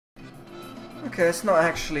Okay, it's not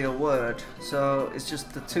actually a word, so it's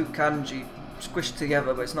just the two kanji squished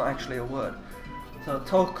together, but it's not actually a word. So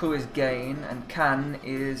toku is gain, and kan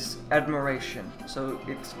is admiration, so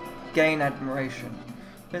it's gain admiration.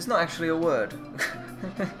 But it's not actually a word.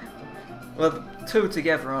 Well, the two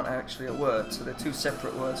together aren't actually a word, so they're two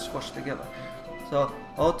separate words squashed together. So,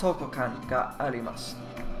 otoko kan ga arimasu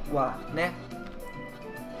wa ne.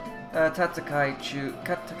 Tatakai chu,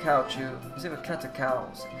 katakao chu, is it a katakao?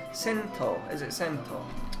 Sento, is it sento?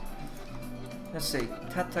 Let's see,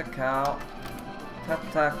 tatakao,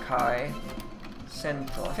 tatakai,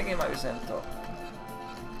 sento. I think it might be sento.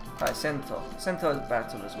 Right, sento. Sento is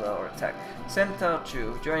battle as well, or attack. Sento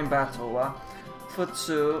chu, during battle wa,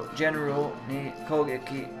 futsu, general ni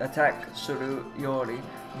kogeki, attack suru yori,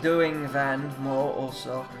 doing than, more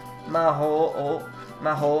also, maho,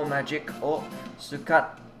 magic, o,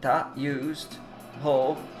 sukata, used,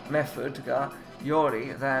 ho, method, ga,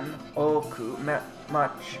 yori, than, oku,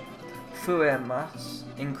 much, fuemas,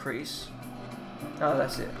 increase. Oh,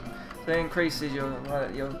 that's it. So it increases, your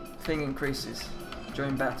thing increases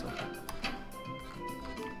during battle.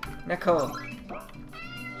 Neko.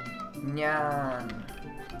 Nyan.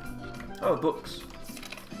 Oh, books.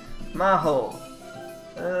 Maho.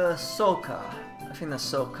 Soka. I think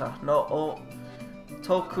that's Soka. No, o.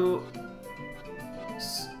 Toku.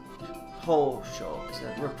 Hosho. It's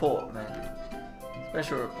a report, maybe.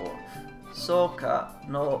 Special report. Soka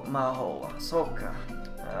no Maho. Soka.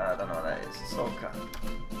 I don't know what that is. Soka.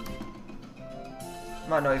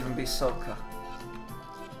 Might not even be Soka.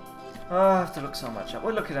 Oh, I have to look so much up.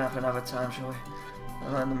 We'll look it up another time, shall we?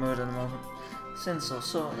 I'm not in the mood at the moment. Senso,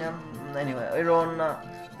 so, yeah. Anyway, Iron,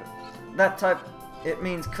 that type, it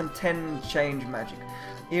means contend, change magic.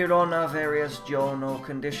 Irona, various Jono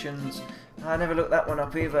conditions. I never looked that one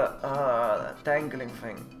up either. That dangling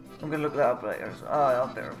thing. I'm gonna look that up later. I'll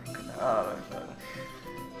better look at that.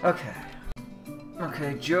 Okay.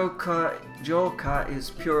 Okay, Joka is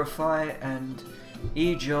purify and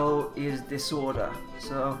Ijo is disorder.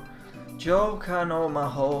 So, Joka no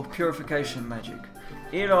Maho, purification magic.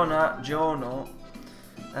 Irona Jono,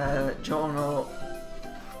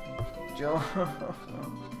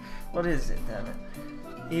 what is it, damn it?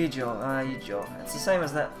 Ijo. It's the same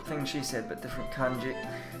as that thing she said, but different kanji.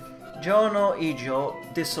 Jono Ijo,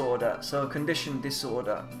 disorder, so condition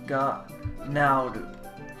disorder. Ga nauru,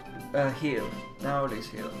 heal. Nauru is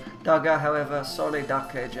heal. Daga, however, sole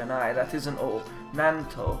dake janai, that isn't all.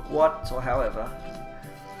 Nanto, what or however.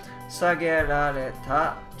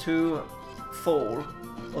 Sagerareta, to fall,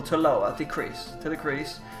 or to lower, decrease, to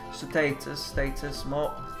decrease. Status,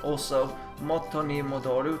 also, moto ni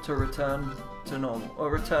modoru, to return to normal, or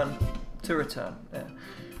return, yeah.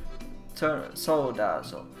 So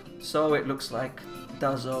dazo. So it looks like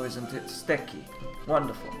dazo, isn't it? Steki.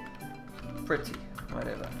 Wonderful. Pretty.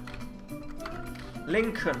 Whatever.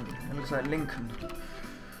 Lincoln. It looks like Lincoln.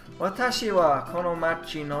 Watashi wa kono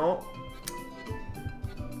machi no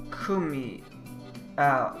Kumicho,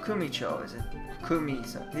 is it? Kumi.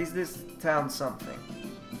 Is this town something?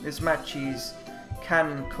 This machi's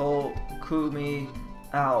can call Kumi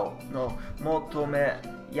ao no motome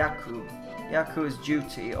yaku. Yaku is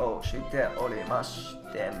duty o shite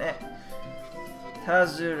orimashite ne.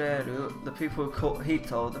 Tazureru, the people who call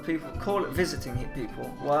Hito, the people call it visiting people.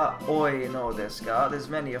 Wa oi no desu ga, there's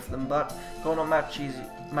many of them, but kono machi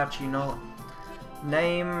no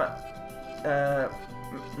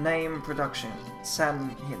name production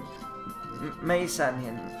sanhin. Mei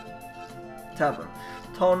sanhin tabun.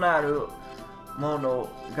 Tonaru mono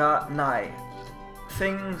ga nai.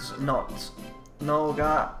 Things not. No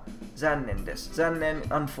ga zannen desu. Zannen,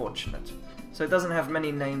 unfortunate. So it doesn't have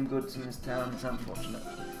many name goods in this town, it's unfortunate.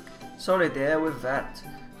 Sorry there, with that.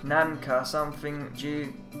 Nanka, something,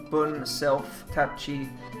 jibun, self, tachi.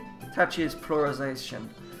 Tachi is pluralization.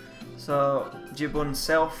 So, jibun,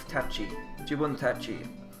 self, tachi. Jibun, tachi.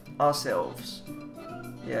 Ourselves.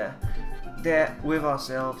 Yeah. There, with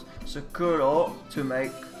ourselves. Sukuro, to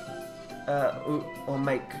make. Or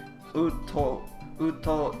make. Uto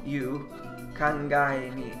yu.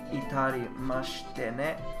 Kangai ni itarimashite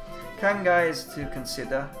ne. Kangai is to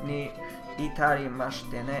consider. Ni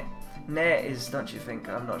itarimashite ne. Ne is, don't you think?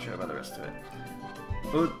 I'm not sure about the rest of it.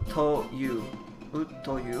 Uto yu.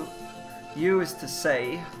 Yu is to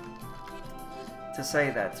say. To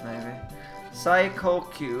say that, maybe.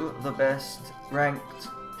 Saikokyu, the best ranked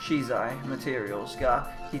shizai materials. Ga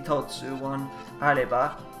hitotsu, one.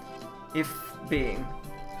 Areba, if being.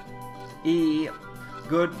 I,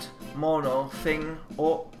 good. Mono, thing.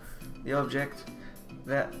 O, the object.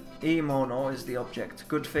 That I mono is the object.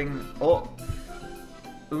 Good thing. O,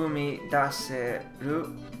 umi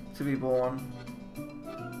daseru, to be born.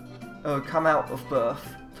 Oh, come out of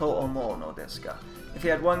birth. Total mono desu ka. If he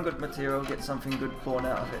had one good material, get something good born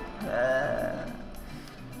out of it.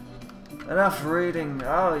 Enough reading.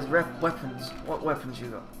 Oh, his weapons. What weapons you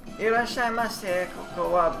got? Irashaimase,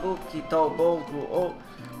 koko wa buki to bogu o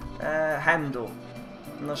handle.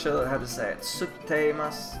 I'm not sure how to say it. Sutei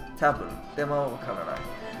mas tabun. Demo wakaranai.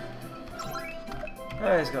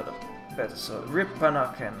 Oh, he's got the better sword.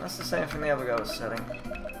 Rippanaken. That's the same thing the other guy was selling.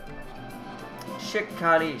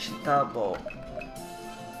 Shikari shitabo.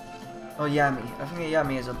 Oh, yami. I think a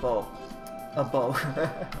yami is a bow. A bow.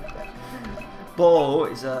 Bow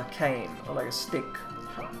is a cane, or like a stick.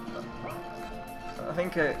 I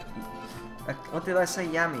think what did I say?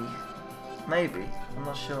 Yami? Maybe. I'm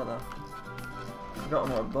not sure though. I've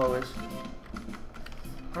forgotten what a bow is.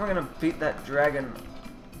 How am I gonna beat that dragon?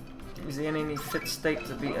 Is he in any fit state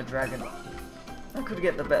to beat a dragon? I could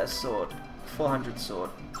get the better sword. 400 sword.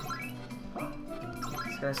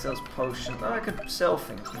 This guy sells potions. Oh, I could sell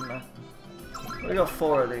things, couldn't I? We got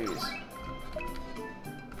 4 of these.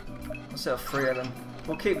 I'll sell 3 of them.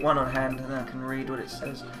 We'll keep one on hand and then I can read what it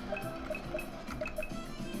says.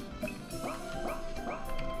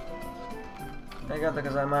 Arigatou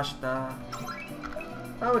gozaimashita.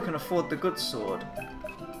 Oh, we can afford the good sword.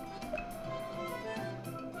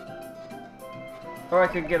 Or I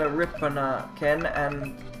could get a Rippana Ken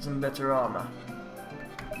and some better armor.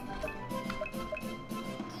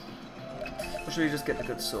 Or should we just get the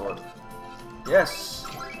good sword? Yes!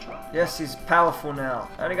 Yes, he's powerful now.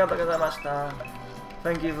 Arigatou gozaimashita.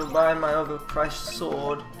 Thank you for buying my overpriced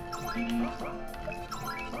sword.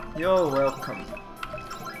 You're welcome.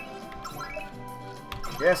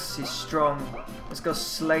 Yes, he's strong. Let's go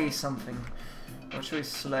slay something. What should we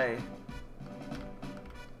slay?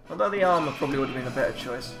 Although the armor probably would have been a better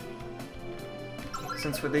choice.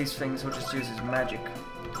 Since with these things he'll just use his magic.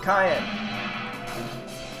 Cayenne!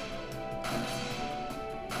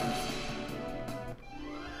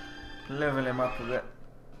 Level him up a bit.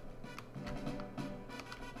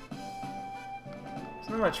 There's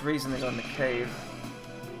not much reason to go in the cave.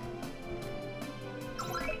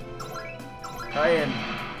 Cayenne!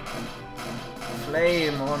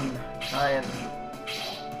 Flame on Cayenne!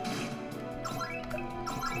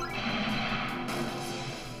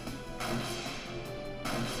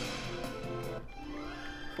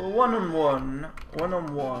 For one-on-one,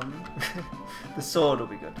 the sword will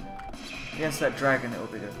be good. Against that dragon it will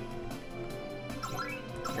be good.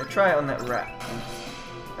 Yeah, try it on that rat.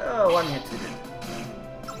 Oh, one hit he did.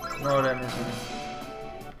 No, that is it.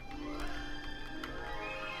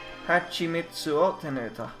 Hachimitsu o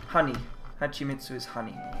tenuta. Honey. Hachimitsu is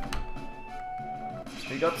honey.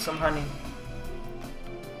 We got some honey.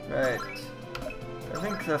 Right. I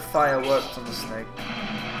think the fire worked on the snake.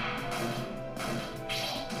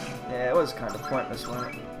 Yeah, it was kind of pointless,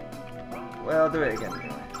 wasn't it? Well, I'll do it again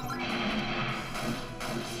anyway.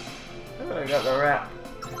 Oh, I got the rat.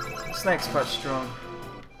 The snake's quite strong.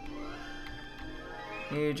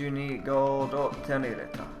 Need you need gold or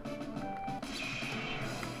tenireta.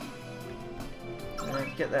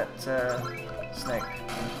 Get that snake.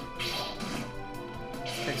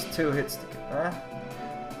 Takes 2 hits to get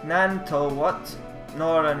Nanto what?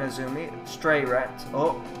 Nora Nezumi, stray rat.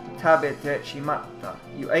 Oh, tabete shimatta.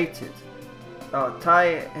 You ate it. Oh,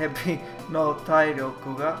 tai hebi no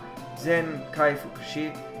tairyoku ga zen kaifuku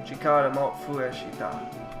shi chikara mo fueshita.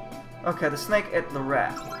 Okay, the snake ate the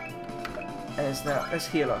rat. And it's now, let's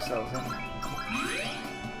heal ourselves then.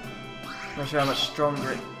 Not sure how much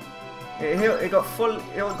stronger it got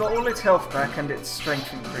all its health back and its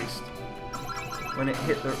strength increased when it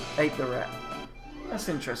ate the rat. That's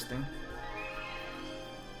interesting.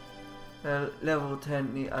 Level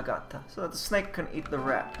 10 ni agata. So the snake can eat the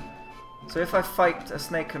rat. So if I fight a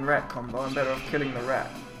snake and rat combo, I'm better off killing the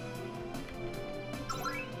rat.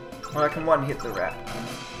 Or I can one-hit the rat.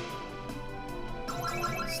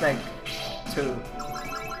 Snake. 2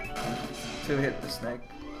 hit the snake.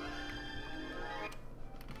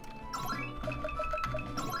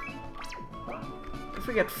 If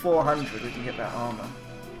we get 400, we can get that armor.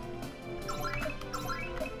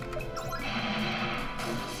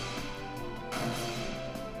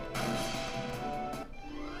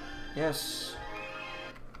 Yes.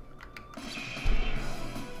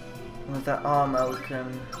 With that armor, we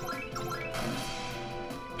can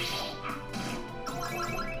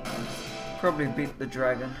probably beat the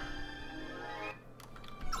dragon.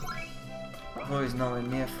 Oh, he's nowhere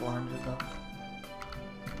near 400 though.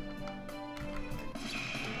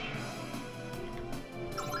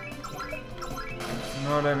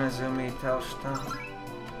 Nora Nezumi Taushita.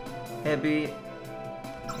 Hebi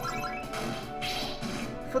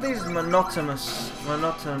For these monotonous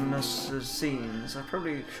scenes, I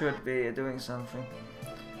probably should be doing something.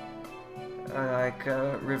 Like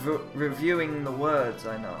reviewing the words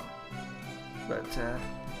I know. But I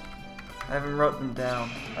haven't wrote them down.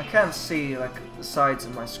 I can't see like the sides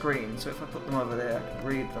of my screen, so if I put them over there, I can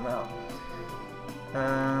read them out.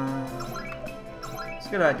 It's a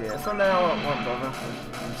good idea. For now, I won't bother.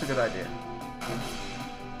 It's a good idea.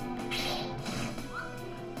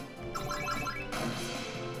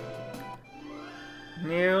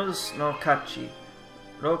 Niels no kachi.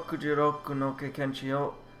 66の経験値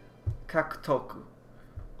を獲得。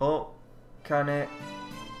お金。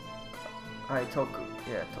はい、得。い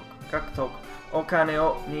や、得。獲得。お金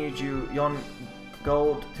を24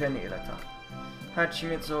ゴールド手に入れた。蜂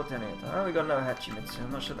蜜を手に入れた。Oh, we got no hachimitsu.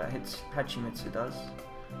 I'm not sure that hits hachimitsu does.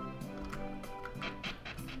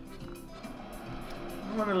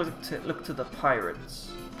 I want to look to the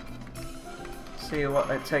pirates. See what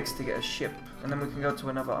it takes to get a ship. And then we can go to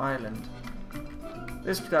another island.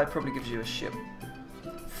 This guy probably gives you a ship.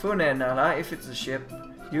 Fune nara, if it's a ship.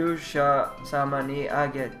 Yusha sama ni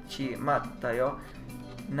agechimatta yo.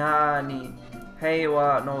 Nani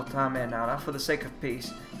heiwa no tame nara. For the sake of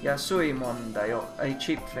peace. Yasui mon da yo. A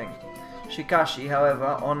cheap thing. Shikashi,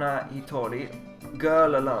 however, ona hitori.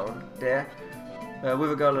 Girl alone. There.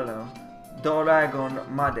 With a girl alone. Doragon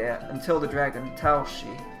made. Until the dragon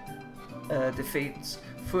Taoshi defeats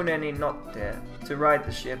Fune ni notte, to ride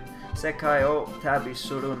the ship. Sekai o tabi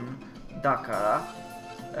surun dakara.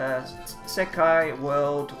 Sekai,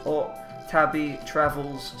 world, or tabi,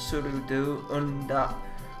 travels, suru, do, unda.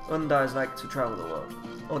 Unda is like to travel the world.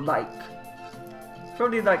 Or like.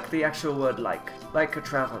 Probably like the actual word like. Like a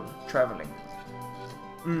traveling.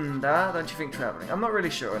 Unda, don't you think traveling? I'm not really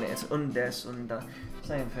sure on it. It's undes, unda.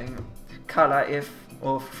 Same thing. Kara, if,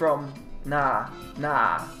 or from, na.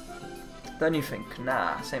 Don't you think?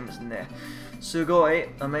 Nah, same as ne. Sugoi,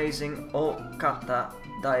 amazing, o kata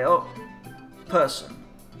da yo. Person,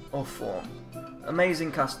 or form.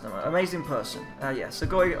 Amazing customer, amazing person. Yeah,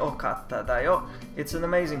 Sugoi o kata da yo. It's an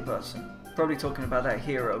amazing person. Probably talking about that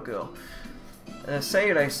hero girl.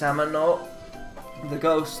 Seirei-sama no, the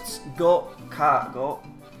ghosts, go kago.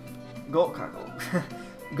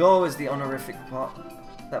 Go is the honorific part,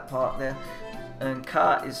 that part there. And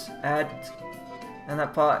ka is add. And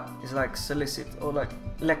that part is like solicit or like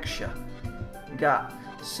lecture. Ga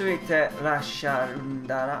suite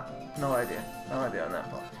rasharundara. No idea on that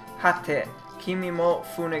part. Hate, kimi mo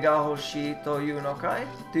fune ga hoshii to yu no kai?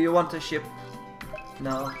 Do you want a ship?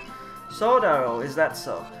 No. Sodaro, is that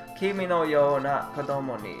so? Kimi no yo na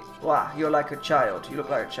kodomo ni. Wow, you're like a child. You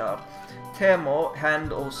look like a child. Temo,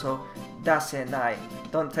 hand also. Dasenai.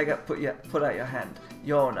 Don't take it, put out your hand.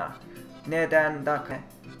 Yona. Nedan dake.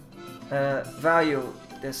 Value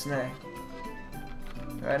desu ne.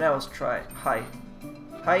 Right, now let's try. Hi,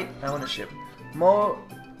 I want a ship. Mo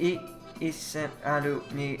isen aru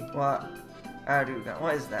ni wa aru ga.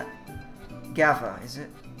 What is that? Gather, is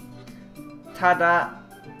it? Tada,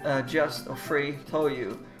 just or free.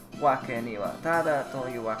 Toyu wake ni wa. Tada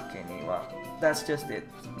toyu wake ni wa. That's just it.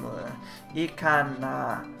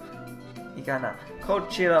 Ikana.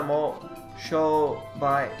 Kochira mo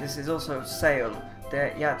shoubai. This is also sale.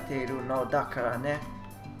 De yatteru no dakara ne,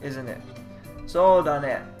 isn't it? So da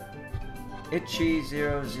ne. Ichi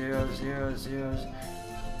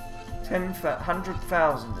 0,0,0,0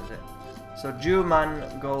 100,000 is it? So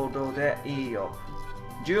Juman goldo de iyo.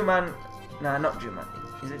 Juman, nah, not Juman.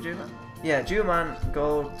 Is it Juman? Yeah, Juman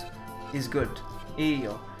gold is good.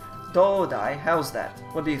 Iyo. Dodai, how's that?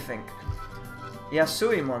 What do you think?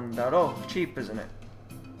 Yasui mon daro, cheap, isn't it?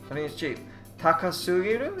 I think it's cheap.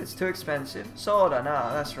 Takasugiru? It's too expensive. Soda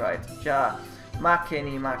na, that's right. Ja, make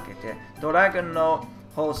ni makete. Dragon no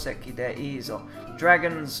hoseki de izo.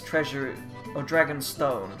 Dragon's treasure, or dragon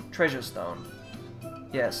stone, treasure stone.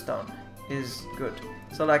 Yeah, stone is good.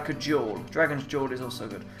 So like a jewel. Dragon's jewel is also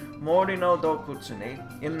good. Mori no dokutsuni,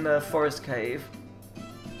 in the forest cave.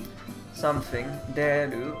 Something.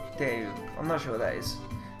 Deru. I'm not sure what that is.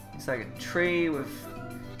 It's like a tree with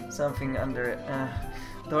something under it.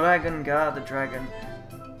 Dragon ga, the dragon,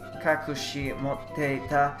 kakushi motte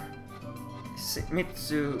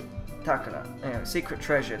mitsu takara. Anyway, secret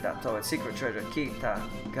treasure, dato, it's secret treasure. Kita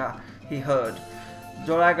ga, he heard.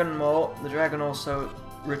 Dragon mo, the dragon also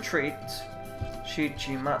retreat.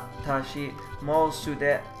 Shichimatashi mo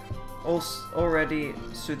sude, already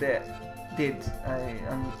sude, did.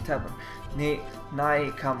 Tabun. Ni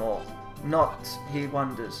nai kamo, not, he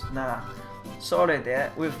wonders. Na. Sore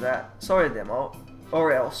de, with that. Sore demo.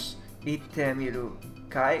 Or else, ite miru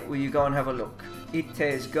kai, will you go and have a look? Ite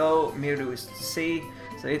is go, miru is to see,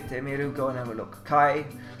 So Itemiru, go and have a look. Kai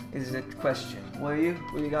is the question. Were you?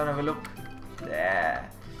 Will you go and have a look? There.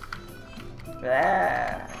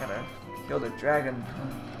 There. I gotta kill the dragon.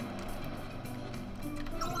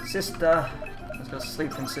 Sister. Let's go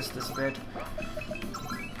sleep in sister's bed.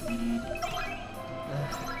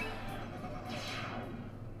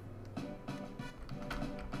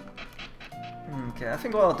 Okay, I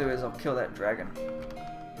think what I'll do is I'll kill that dragon.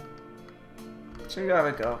 So we go have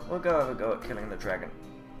a go. We'll go have a go at killing the dragon.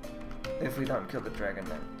 If we don't kill the dragon,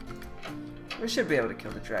 then we should be able to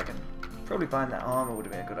kill the dragon. Probably buying that armor would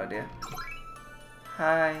have been a good idea.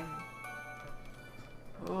 Hi.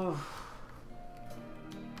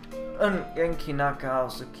 Genki naka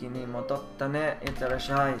osuki ni modotta ne.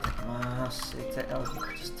 Itarashai. I'll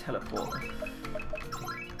just teleport.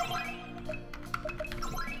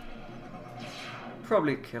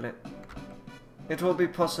 Probably kill it. It will be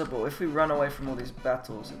possible. If we run away from all these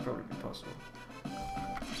battles, it'll probably be possible.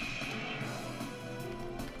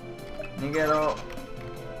 Nigero.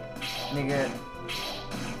 Nige.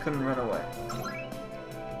 Couldn't run away.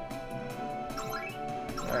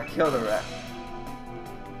 Kill the rat.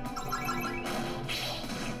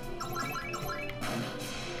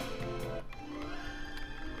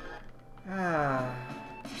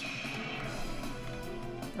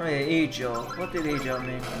 Oh yeah, Ijo. What did Ijo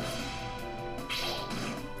mean?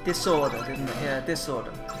 Disorder, didn't it? Yeah,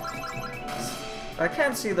 disorder. I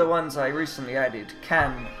can see the ones I recently added.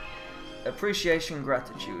 Can. Appreciation,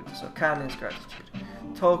 gratitude. So can is gratitude.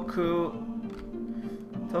 Toku.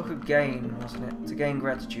 Toku gain, wasn't it? To gain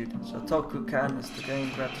gratitude. So Toku can is to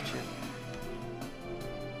gain gratitude.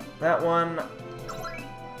 That one,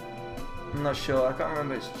 I'm not sure. I can't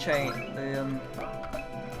remember its chain.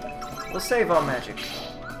 We'll save our magic.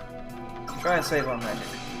 Try and save our magic.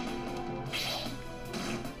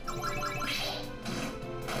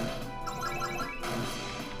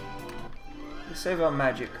 We'll save our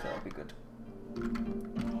magic. That'll be good.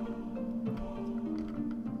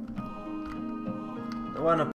 The one